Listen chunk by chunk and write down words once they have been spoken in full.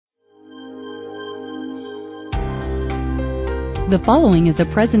The following is a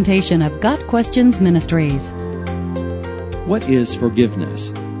presentation of Got Questions Ministries. What is forgiveness?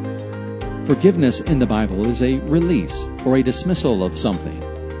 Forgiveness in the Bible is a release or a dismissal of something.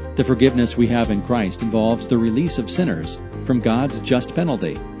 The forgiveness we have in Christ involves the release of sinners from God's just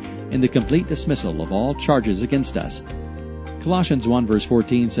penalty and the complete dismissal of all charges against us. Colossians 1 verse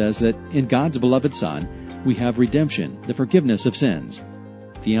 14 says that in God's beloved Son we have redemption, the forgiveness of sins.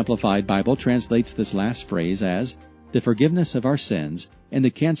 The Amplified Bible translates this last phrase as the forgiveness of our sins and the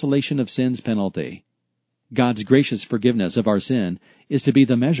cancellation of sin's penalty. God's gracious forgiveness of our sin is to be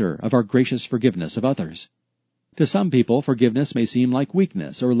the measure of our gracious forgiveness of others. To some people, forgiveness may seem like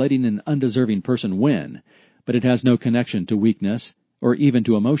weakness or letting an undeserving person win, but it has no connection to weakness or even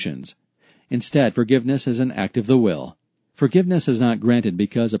to emotions. Instead, forgiveness is an act of the will. Forgiveness is not granted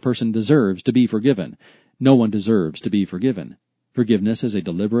because a person deserves to be forgiven. No one deserves to be forgiven. Forgiveness is a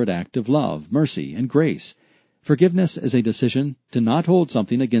deliberate act of love, mercy, and grace. Forgiveness is a decision to not hold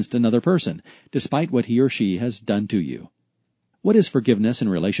something against another person, despite what he or she has done to you. What is forgiveness in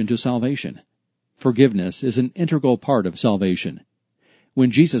relation to salvation? Forgiveness is an integral part of salvation.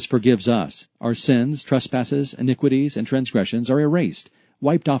 When Jesus forgives us, our sins, trespasses, iniquities, and transgressions are erased,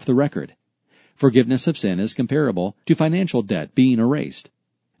 wiped off the record. Forgiveness of sin is comparable to financial debt being erased.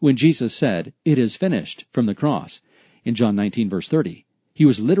 When Jesus said, "It is finished," from the cross, in John 19 verse 30, he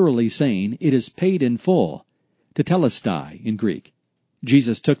was literally saying, "It is paid in full," tetelestai in Greek.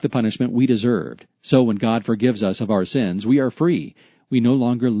 Jesus took the punishment we deserved. So when God forgives us of our sins, we are free. We no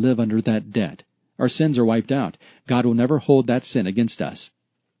longer live under that debt. Our sins are wiped out. God will never hold that sin against us.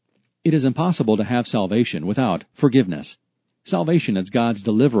 It is impossible to have salvation without forgiveness. Salvation is God's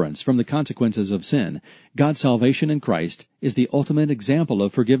deliverance from the consequences of sin. God's salvation in Christ is the ultimate example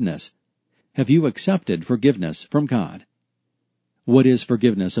of forgiveness. Have you accepted forgiveness from God? What is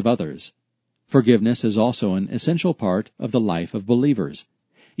forgiveness of others? Forgiveness is also an essential part of the life of believers.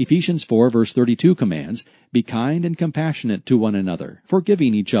 Ephesians 4 verse 32 commands, "Be kind and compassionate to one another,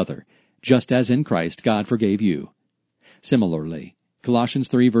 forgiving each other, just as in Christ God forgave you." Similarly, Colossians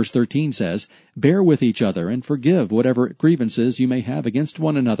 3 verse 13 says, "Bear with each other and forgive whatever grievances you may have against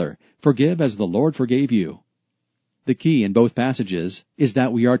one another. Forgive as the Lord forgave you." The key in both passages is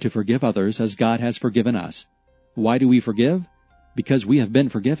that we are to forgive others as God has forgiven us. Why do we forgive? Because we have been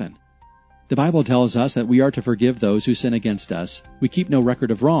forgiven. The Bible tells us that we are to forgive those who sin against us. We keep no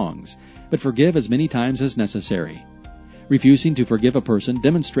record of wrongs, but forgive as many times as necessary. Refusing to forgive a person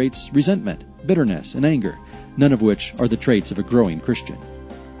demonstrates resentment, bitterness, and anger, none of which are the traits of a growing Christian.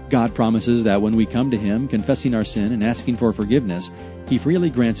 God promises that when we come to Him confessing our sin and asking for forgiveness, He freely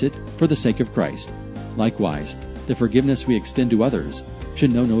grants it for the sake of Christ. Likewise, the forgiveness we extend to others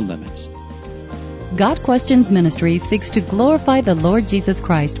should know no limits. Got Questions Ministry seeks to glorify the Lord Jesus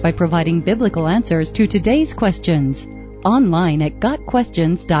Christ by providing biblical answers to today's questions. Online at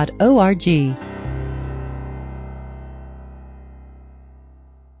gotquestions.org.